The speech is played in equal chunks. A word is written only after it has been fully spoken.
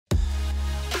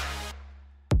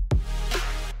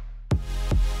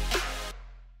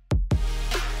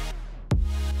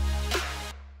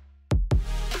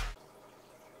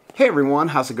Hey everyone,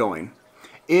 how's it going?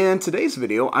 In today's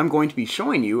video, I'm going to be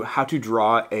showing you how to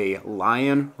draw a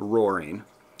lion roaring.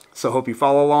 So hope you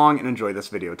follow along and enjoy this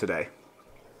video today.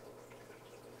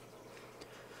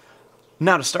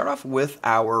 Now to start off with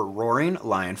our roaring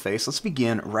lion face, let's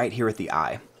begin right here at the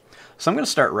eye. So I'm going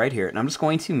to start right here and I'm just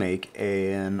going to make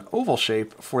an oval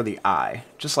shape for the eye,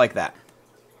 just like that.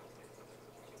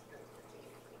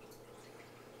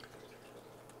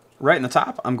 Right in the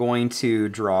top, I'm going to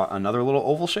draw another little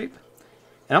oval shape.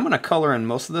 And I'm going to color in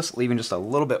most of this, leaving just a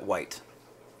little bit white.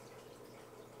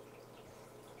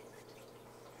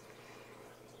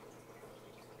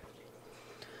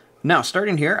 Now,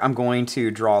 starting here, I'm going to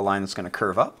draw a line that's going to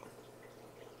curve up.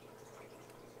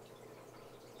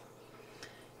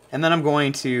 And then I'm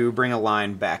going to bring a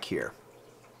line back here.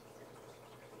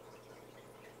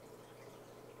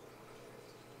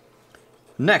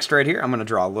 Next, right here, I'm going to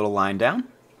draw a little line down.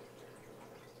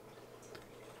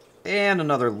 And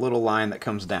another little line that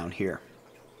comes down here.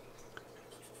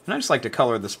 And I just like to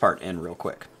color this part in real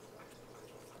quick.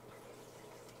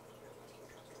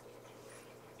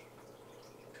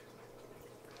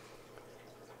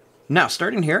 Now,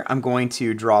 starting here, I'm going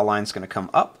to draw a line that's going to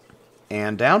come up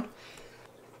and down.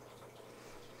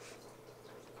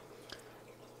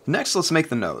 Next, let's make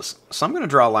the nose. So I'm going to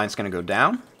draw a line that's going to go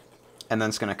down, and then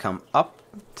it's going to come up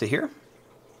to here.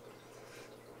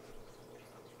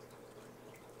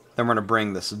 Then we're going to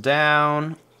bring this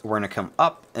down. We're going to come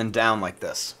up and down like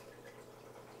this.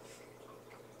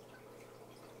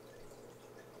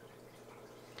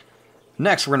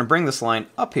 Next, we're going to bring this line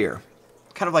up here,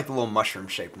 kind of like the little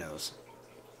mushroom-shaped nose.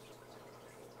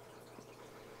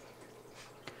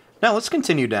 Now let's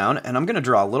continue down, and I'm going to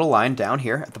draw a little line down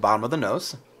here at the bottom of the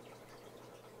nose.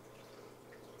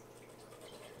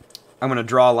 I'm going to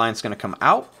draw a line that's going to come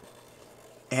out,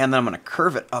 and then I'm going to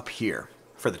curve it up here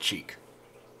for the cheek.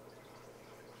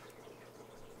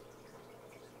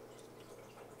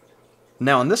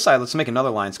 Now on this side, let's make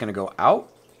another line that's going to go out.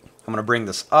 I'm going to bring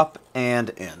this up and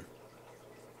in.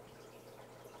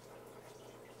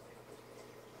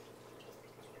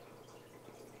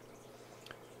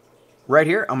 Right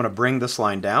here, I'm going to bring this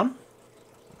line down,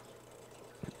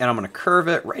 and I'm going to curve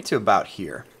it right to about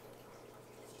here.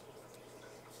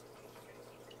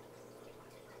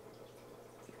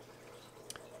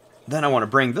 Then I want to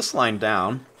bring this line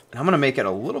down, and I'm going to make it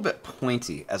a little bit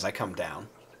pointy as I come down.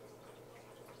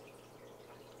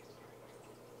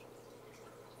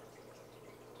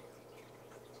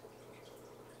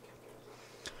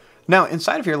 Now,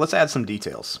 inside of here, let's add some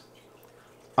details.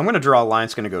 I'm going to draw a line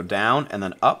that's going to go down and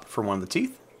then up for one of the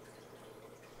teeth.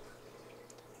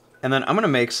 And then I'm going to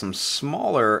make some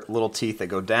smaller little teeth that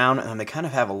go down, and then they kind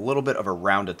of have a little bit of a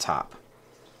rounded top.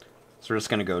 So we're just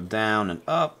going to go down and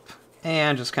up,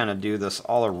 and just kind of do this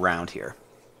all around here.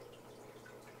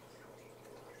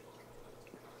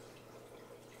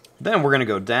 Then we're going to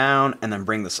go down and then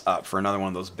bring this up for another one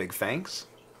of those big fangs.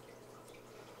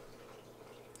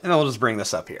 And then we'll just bring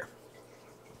this up here.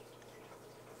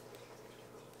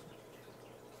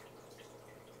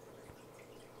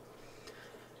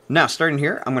 Now, starting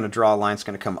here, I'm going to draw a line that's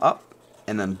going to come up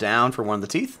and then down for one of the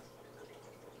teeth.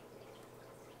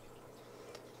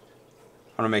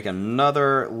 I'm going to make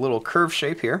another little curve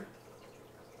shape here.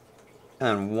 And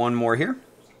then one more here.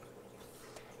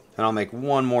 And I'll make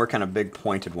one more kind of big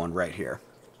pointed one right here.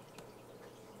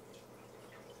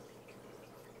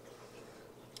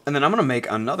 And then I'm going to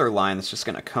make another line that's just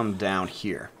going to come down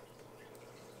here.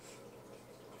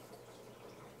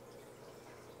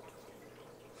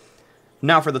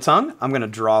 Now for the tongue, I'm going to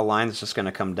draw a line that's just going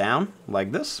to come down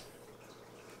like this.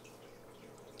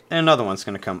 And another one's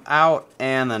going to come out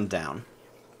and then down.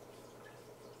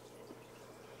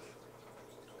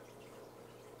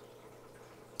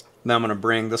 Now I'm going to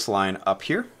bring this line up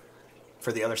here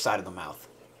for the other side of the mouth.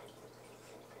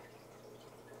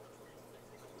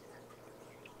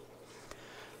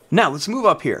 Now let's move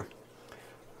up here.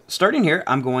 Starting here,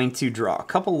 I'm going to draw a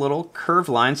couple little curved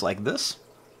lines like this.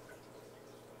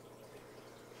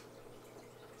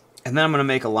 And then I'm going to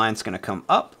make a line that's going to come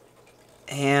up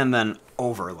and then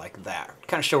over like that.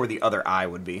 Kind of show where the other eye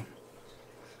would be.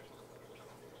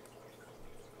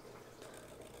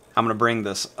 I'm going to bring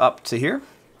this up to here.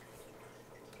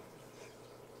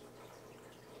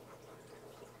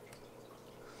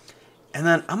 And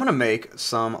then I'm going to make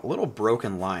some little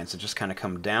broken lines that just kind of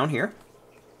come down here.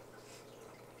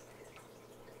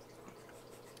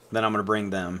 Then I'm going to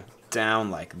bring them down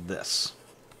like this.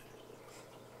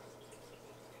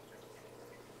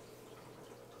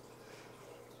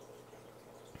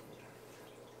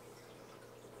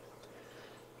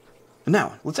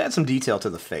 Now, let's add some detail to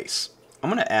the face. I'm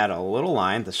going to add a little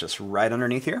line that's just right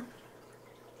underneath here.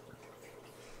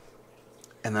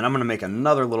 And then I'm going to make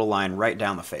another little line right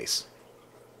down the face.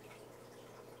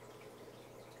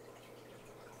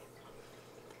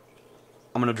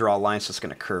 I'm going to draw a line that's going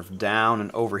to curve down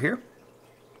and over here.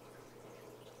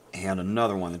 And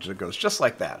another one that just goes just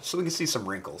like that, so we can see some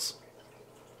wrinkles.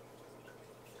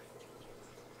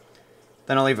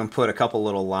 Then I'll even put a couple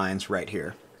little lines right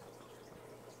here.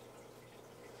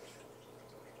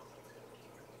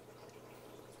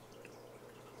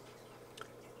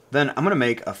 Then I'm going to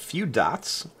make a few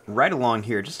dots right along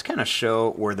here just to kind of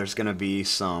show where there's going to be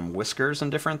some whiskers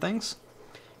and different things.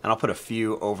 And I'll put a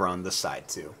few over on this side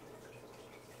too.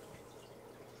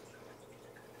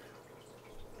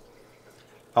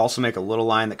 I'll also make a little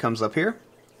line that comes up here,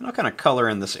 and I'll kind of color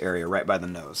in this area right by the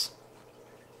nose.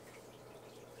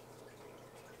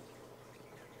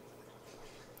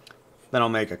 Then I'll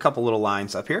make a couple little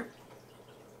lines up here.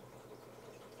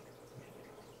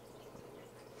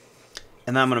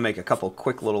 And then I'm going to make a couple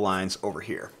quick little lines over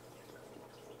here.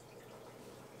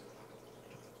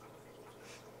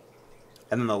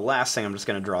 And then the last thing, I'm just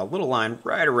going to draw a little line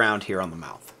right around here on the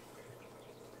mouth.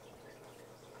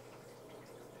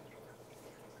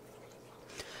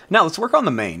 Now let's work on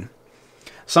the mane.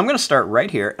 So I'm going to start right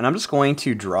here, and I'm just going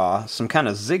to draw some kind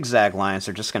of zigzag lines.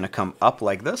 They're just going to come up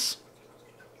like this.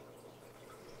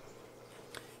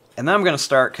 And then I'm going to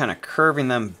start kind of curving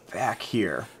them back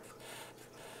here.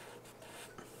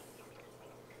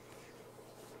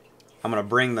 I'm going to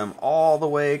bring them all the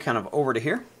way kind of over to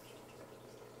here.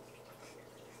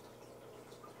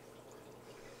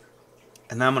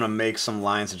 And then I'm going to make some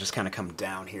lines that just kind of come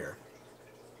down here.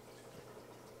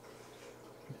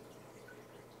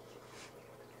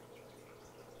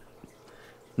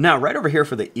 Now, right over here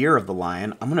for the ear of the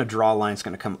lion, I'm going to draw a line that's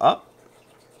going to come up.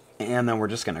 And then we're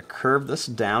just going to curve this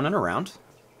down and around.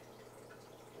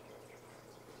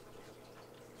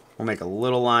 We'll make a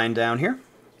little line down here.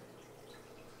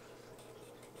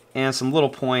 And some little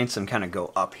points and kind of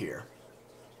go up here.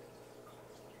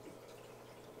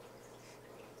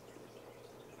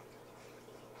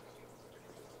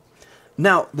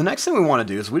 Now, the next thing we want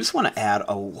to do is we just want to add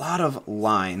a lot of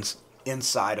lines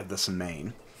inside of this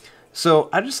mane. So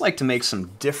I just like to make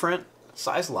some different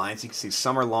size lines. You can see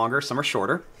some are longer, some are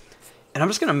shorter. And I'm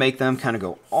just going to make them kind of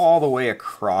go all the way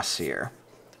across here.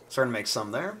 So we're going to make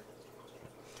some there.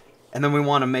 And then we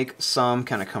want to make some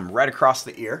kind of come right across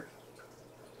the ear.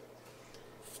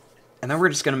 And then we're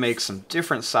just going to make some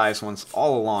different size ones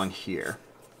all along here.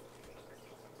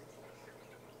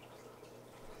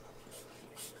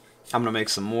 I'm going to make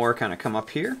some more kind of come up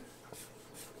here.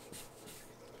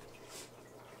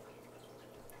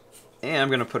 And I'm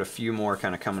going to put a few more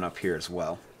kind of coming up here as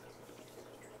well.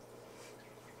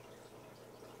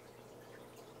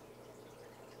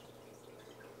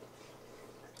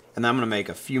 And then I'm going to make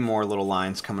a few more little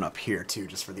lines coming up here too,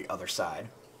 just for the other side.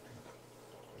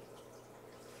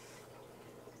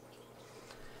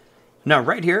 Now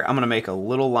right here, I'm going to make a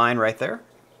little line right there.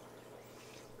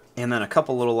 And then a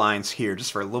couple little lines here,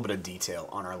 just for a little bit of detail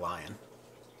on our lion.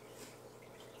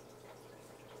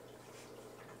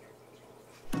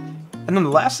 And then the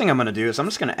last thing I'm going to do is I'm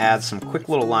just going to add some quick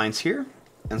little lines here,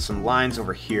 and some lines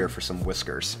over here for some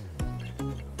whiskers.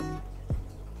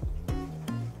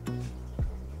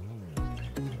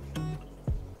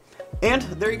 And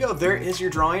there you go, there is your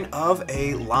drawing of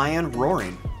a lion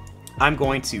roaring. I'm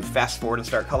going to fast forward and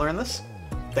start coloring this.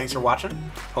 Thanks for watching.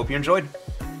 Hope you enjoyed.